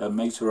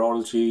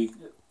meteorology.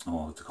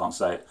 Oh, I can't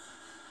say it.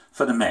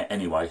 For the Met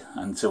anyway,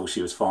 until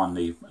she was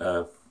finally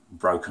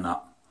broken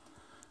up.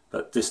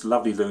 But this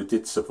Lovely Lou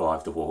did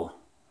survive the war.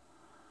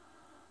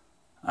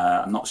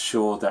 I'm not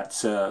sure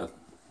that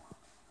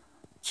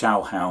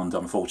Chowhound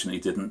unfortunately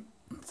didn't.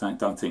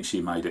 Don't think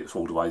she made it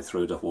all the way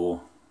through the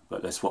war,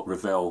 but that's what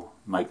Revell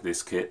make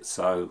this kit.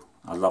 So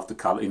I love the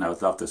colour, you know,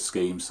 I love the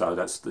scheme, so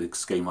that's the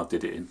scheme I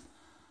did it in.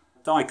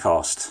 Die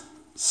cast.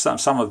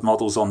 Some of the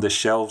models on this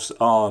shelves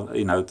are,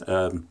 you know,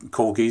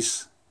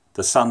 Corgis.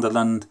 The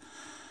Sunderland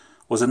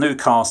was a new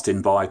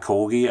casting by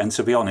Corgi, and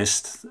to be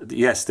honest,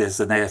 yes, there's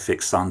an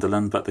Airfix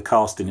Sunderland, but the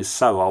casting is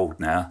so old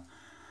now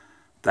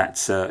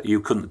that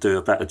you couldn't do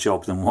a better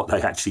job than what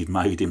they actually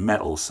made in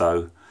metal.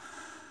 So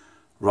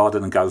rather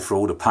than go through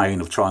all the pain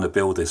of trying to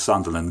build this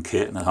Sunderland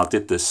kit, and I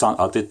did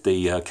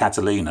the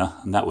Catalina,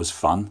 and that was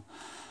fun.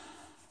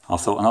 I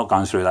thought, I'm not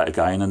going through that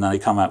again, and then they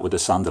come out with the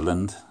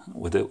Sunderland,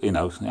 with it, you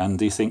know,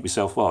 and you think to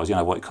yourself, well, you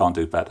know what, you can't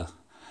do better.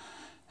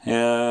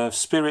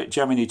 Spirit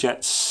Gemini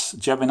Jets,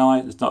 Gemini,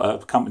 it's not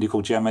a company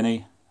called Gemini,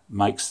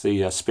 makes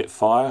the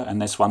Spitfire,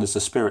 and this one is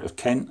the Spirit of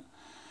Kent.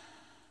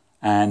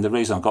 And the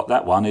reason I got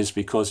that one is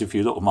because if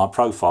you look at my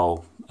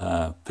profile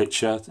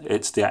picture,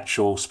 it's the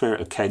actual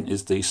Spirit of Kent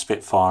is the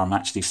Spitfire I'm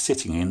actually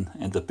sitting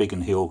in the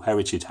Biggin Hill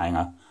Heritage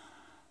Hangar.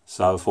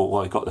 So I thought,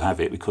 well, I've got to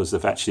have it because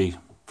they've actually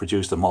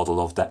produced a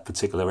model of that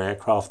particular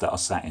aircraft that I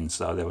sat in,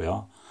 so there we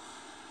are.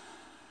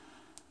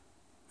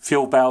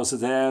 Fuel barrels are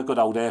there, good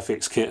old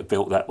Airfix kit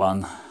built that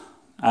one.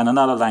 And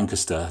another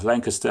Lancaster.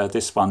 Lancaster,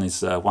 this one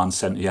is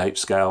 1/78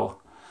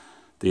 scale,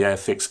 the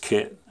Airfix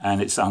kit,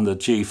 and it's under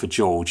G for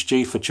George.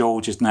 G for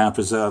George is now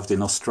preserved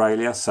in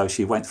Australia, so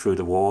she went through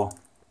the war.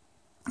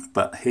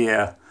 But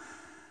here,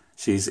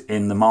 she's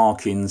in the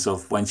markings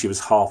of when she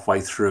was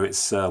halfway through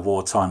its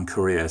wartime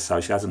career,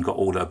 so she hasn't got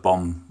all her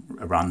bomb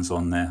runs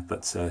on there,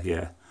 but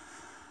yeah.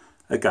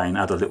 Again,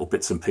 other little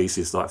bits and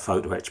pieces like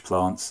photo etch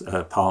parts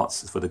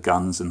for the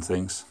guns and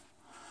things.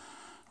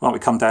 Right, we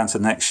come down to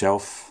the next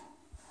shelf.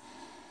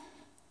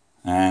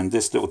 And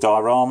this little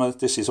diorama,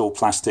 this is all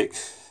plastic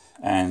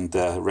and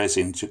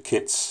resin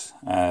kits.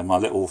 My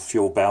little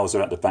fuel bowser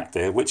at the back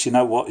there, which, you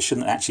know what, it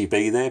shouldn't actually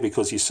be there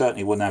because you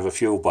certainly wouldn't have a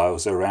fuel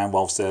bowser around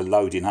whilst they're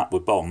loading up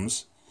with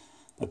bombs.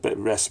 A bit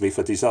of recipe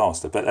for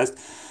disaster. But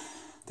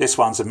this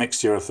one's a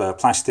mixture of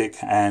plastic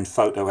and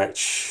photo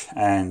etch,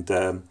 and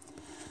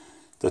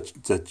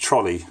the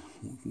trolley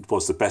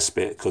was the best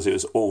bit because it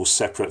was all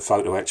separate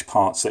photo etch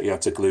parts that you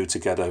had to glue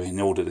together in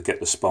order to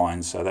get the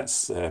spine, so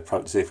that's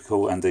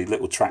difficult. And the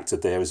little tractor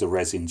there is a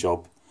resin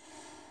job,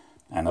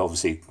 and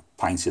obviously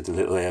painted the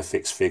little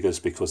Airfix figures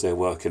because they're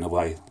working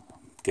away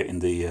getting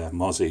the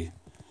Mozzie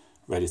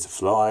ready to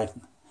fly.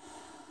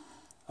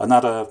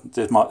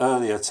 There's my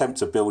earlier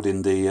attempt at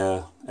building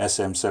the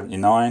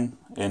SM79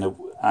 in an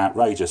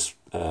outrageous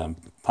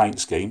paint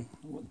scheme.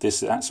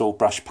 That's all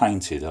brush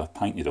painted. I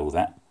painted all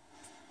that.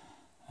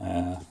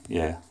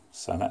 Yeah,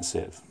 so that's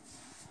it.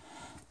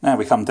 Now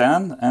we come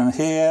down, and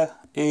here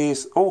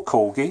is all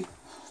Corgi,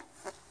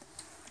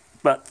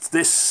 but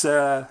this,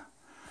 apart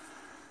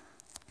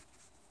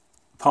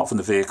from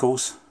the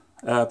vehicles,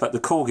 but the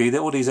Corgi,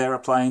 all these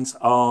aeroplanes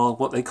are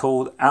what they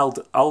called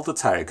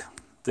Aldertag.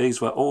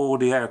 These were all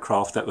the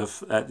aircraft that were,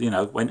 you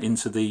know, went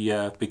into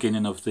the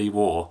beginning of the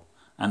war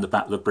and the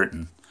Battle of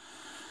Britain.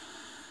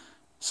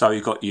 So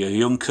you got your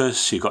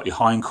Junkers, you got your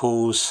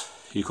Heinkels,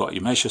 you got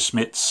your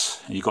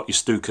Messerschmitts, and you got your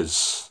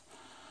Stukas,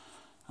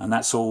 and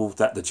that's all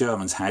that the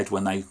Germans had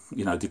when they,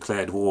 you know,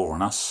 declared war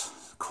on us.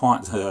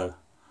 Quite a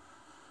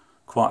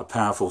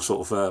powerful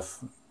sort of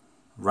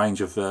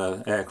range of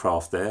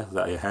aircraft there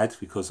that they had,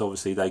 because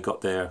obviously they cut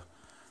their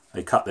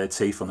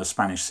teeth on the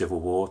Spanish Civil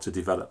War to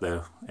develop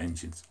their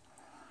engines.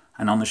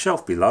 And on the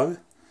shelf below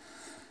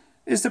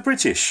is the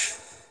British.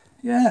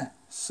 Yeah,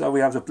 so we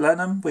have the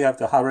Blenheim, we have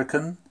the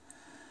Hurricane,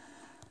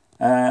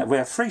 we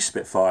have 3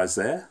 Spitfires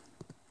there.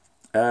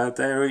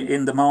 They're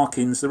in the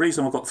markings. The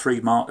reason I've got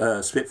 3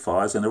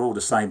 Spitfires, and they're all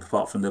the same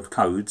apart from the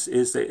codes,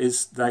 is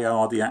they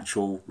are the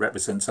actual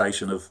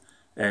representation of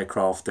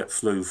aircraft that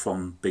flew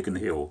from Biggin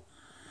Hill.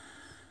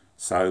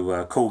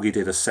 So Corgi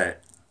did a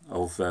set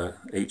of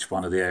each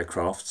one of the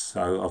aircraft,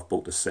 so I've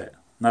bought the set.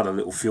 Another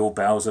little fuel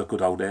bowser,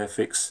 good old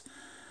Airfix.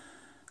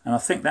 And I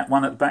think that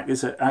one at the back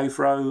is at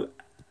Avro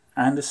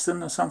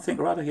Anderson or something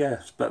or other,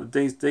 yeah. But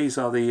these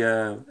are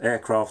the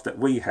aircraft that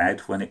we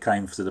had when it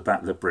came to the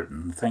Battle of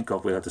Britain. Thank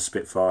God we had the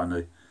Spitfire and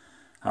the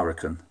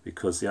Hurricane,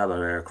 because the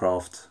other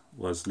aircraft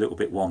was a little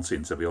bit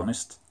wanting, to be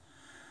honest.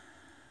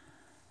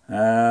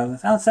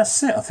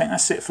 That's it. I think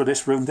that's it for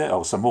this room there.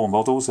 Oh, some more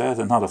models there.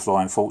 Another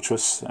Flying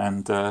Fortress,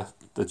 and the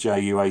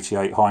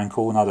Ju-88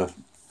 Heinkel, another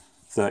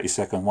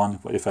 30-second one,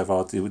 if ever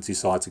I would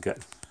decide to get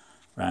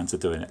round to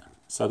doing it.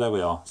 So there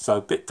we are. So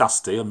a bit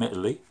dusty,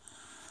 admittedly.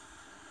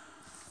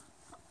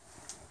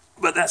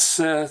 But that's,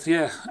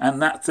 yeah,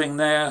 and that thing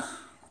there,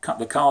 a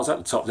couple of cars at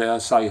the top there, I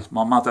say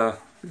my mother,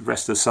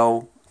 rest her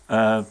soul,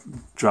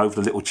 drove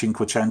the little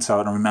Cinquecento,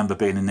 and I remember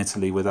being in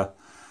Italy with her,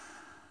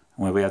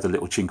 where we had a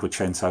little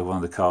Cinquecento, one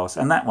of the cars.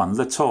 And that one,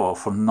 Le Tour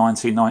from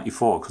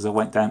 1994, because I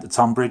went down to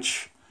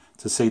Tunbridge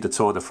to see the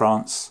Tour de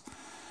France.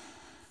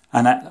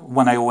 And that,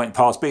 when they all went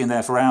past, being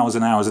there for hours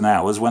and hours and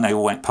hours, when they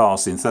all went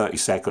past in 30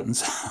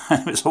 seconds,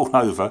 and it was all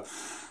over,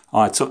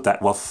 I took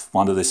that off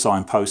one of the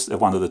signposts,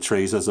 one of the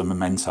trees as a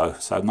memento.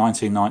 So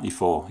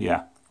 1994,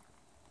 yeah.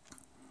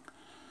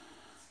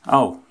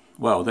 Oh,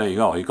 well, there you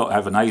go. You've got to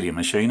have an Alien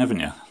machine, haven't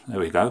you? There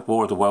we go.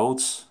 War of the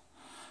Worlds.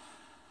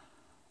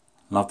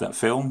 Loved that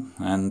film.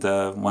 And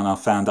when I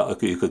found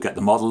out you could get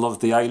the model of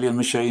the Alien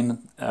machine,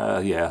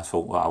 yeah, I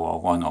thought, well,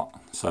 why not?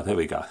 So there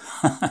we go.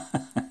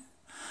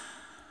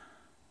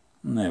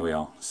 And there we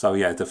are. So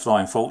yeah, the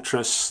Flying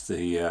Fortress,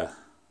 the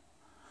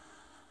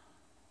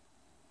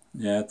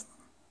yeah,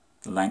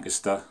 the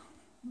Lancaster,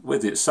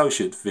 with the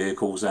associate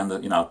vehicles, and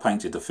the, I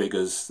painted the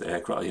figures, the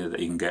aircraft, that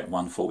you can get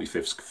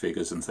 1/45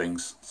 figures and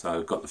things.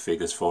 So got the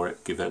figures for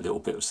it, give it a little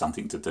bit of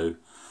something to do.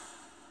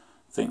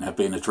 I think they're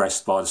being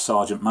addressed by the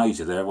Sergeant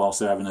Major there whilst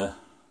they're having a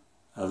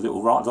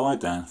little ride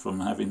down from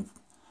having,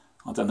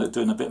 I don't know,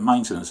 doing a bit of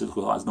maintenance. It looks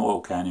like there's an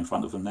oil can in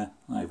front of them there.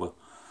 They were.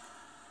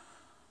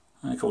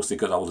 And of course the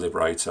good old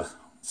Liberator.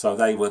 So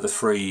they were the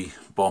 3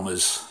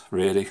 bombers,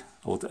 really.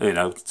 Or,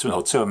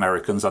 2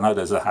 Americans. I know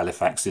there's a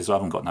Halifaxes. I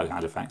haven't got no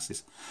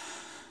Halifaxes.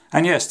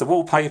 And yes, the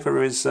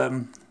wallpaper is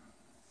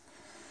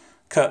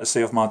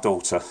courtesy of my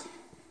daughter.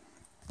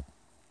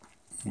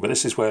 But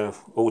this is where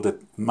all the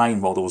main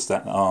models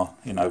that are,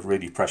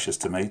 really precious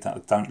to me,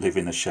 that don't live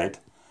in the shed,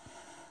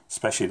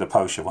 especially the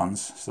Porsche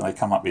ones. So they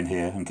come up in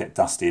here and get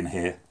dusty in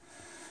here.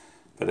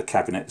 But the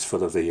cabinet's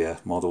full of the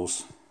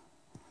models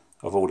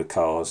of all the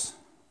cars.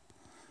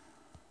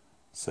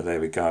 So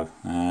there we go.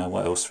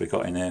 What else have we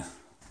got in here?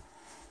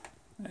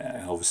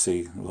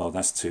 Obviously, well,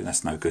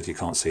 that's no good, you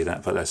can't see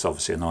that, but that's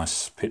obviously a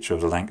nice picture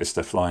of the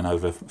Lancaster flying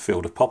over a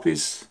field of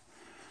poppies.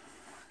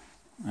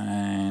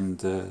 And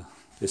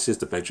this is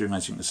the bedroom,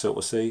 as you can sort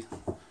of see.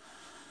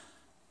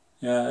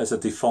 Yeah, there's a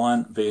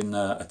Defiant being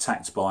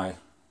attacked by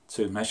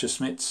 2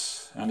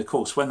 Messerschmitts. And of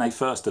course, when they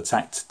first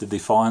attacked the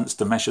Defiants,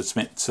 the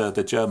Messerschmitt,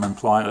 the German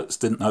pilots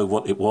didn't know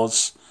what it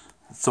was.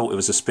 Thought it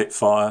was a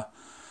Spitfire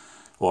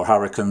or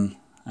Hurricane,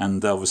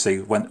 and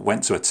obviously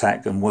went to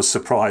attack and was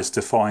surprised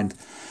to find,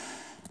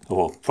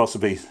 or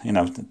possibly,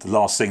 the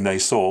last thing they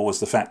saw was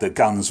the fact that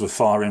guns were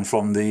firing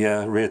from the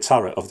rear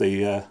turret of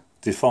the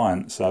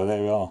Defiant. So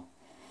there we are.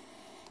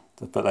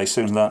 But they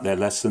soon learnt their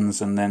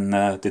lessons, and then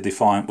the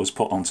Defiant was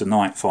put onto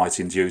night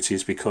fighting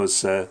duties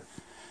because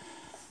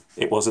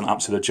it wasn't up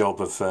to the job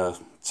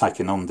of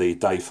taking on the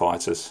day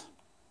fighters.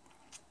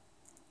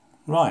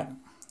 Right,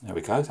 there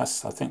we go. I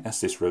think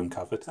that's this room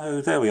covered. So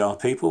there we are,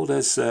 people.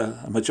 There's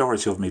a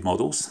majority of me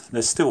models.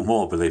 There's still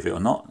more, believe it or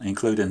not,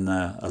 including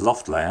a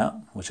loft layout,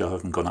 which I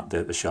haven't gone up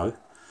there to show.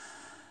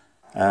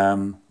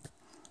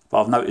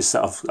 But I've noticed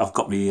that I've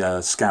got me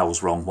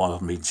scales wrong while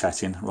I've been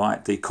chatting.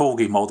 Right, the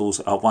Corgi models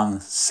are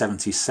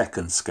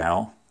 1/72nd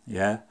scale.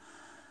 Yeah,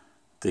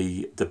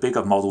 the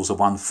bigger models are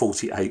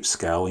 1/48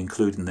 scale,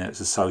 including their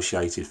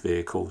associated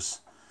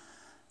vehicles.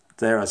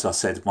 There, as I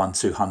said,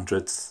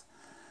 1/200th.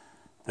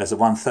 There's a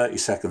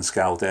 1/32nd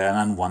scale there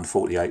and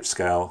 1/48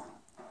 scale.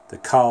 The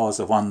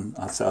cars are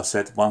as I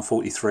said,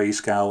 1/43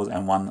 scale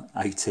and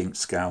 1/18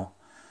 scale.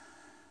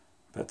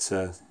 But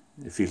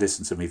if you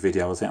listen to my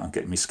video, I think I'm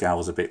getting my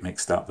scales a bit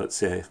mixed up. But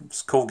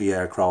it's Corgi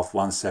aircraft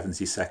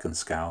 1/72nd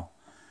scale,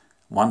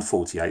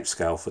 1/48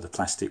 scale for the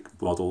plastic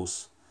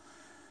models,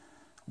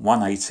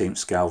 1/18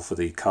 scale for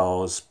the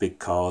cars, big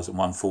cars, and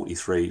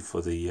 1/43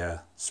 for the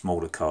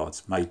smaller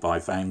cars, made by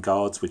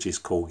Vanguards, which is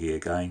Corgi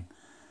again,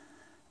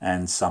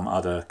 and some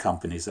other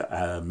companies that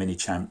are Mini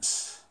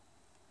Champs.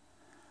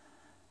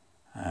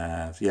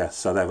 Yeah,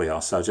 so there we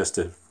are. So just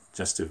to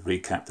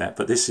recap that.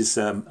 But this is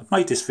I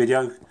made this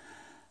video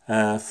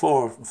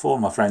for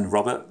my friend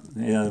Robert,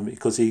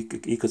 because he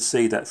could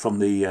see that from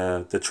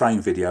the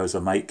train videos I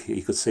make,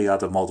 he could see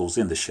other models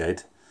in the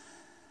shed.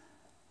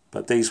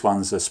 But these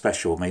ones are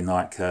special. I mean,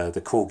 like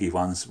the Corgi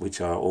ones,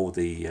 which are all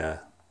the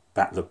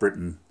Battle of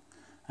Britain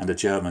and the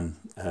German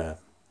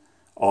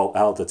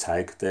Alder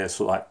tag. They're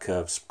sort of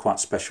like quite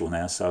special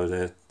now,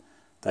 so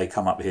they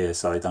come up here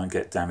so they don't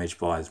get damaged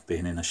by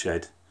being in a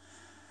shed.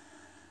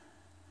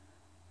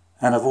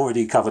 And I've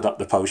already covered up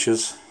the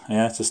Porsches,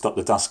 yeah, to stop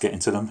the dust getting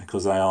to them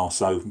because they are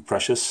so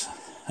precious.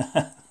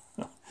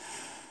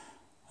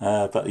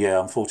 But yeah,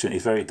 unfortunately,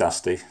 it's very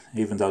dusty.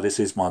 Even though this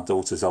is my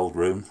daughter's old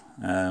room,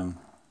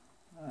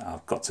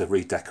 I've got to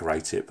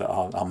redecorate it. But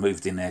I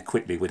moved in there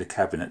quickly with the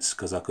cabinets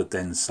because I could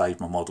then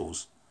save my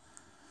models.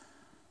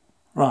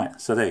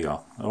 Right, so there you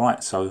go. All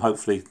right, so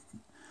hopefully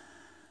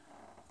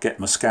get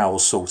my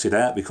scales sorted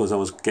out because I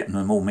was getting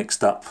them all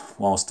mixed up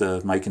whilst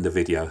making the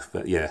video.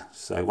 But yeah,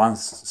 so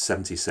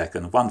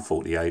 1/72nd,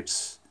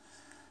 1/48,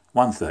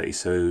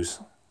 1/32s,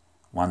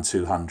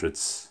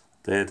 1/200ths.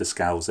 They're the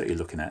scales that you're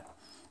looking at.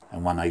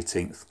 And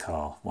 1/18th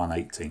car,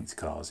 1/18th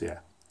cars, yeah.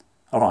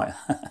 All right.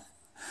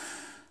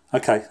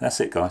 Okay, that's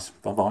it, guys.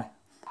 Bye-bye.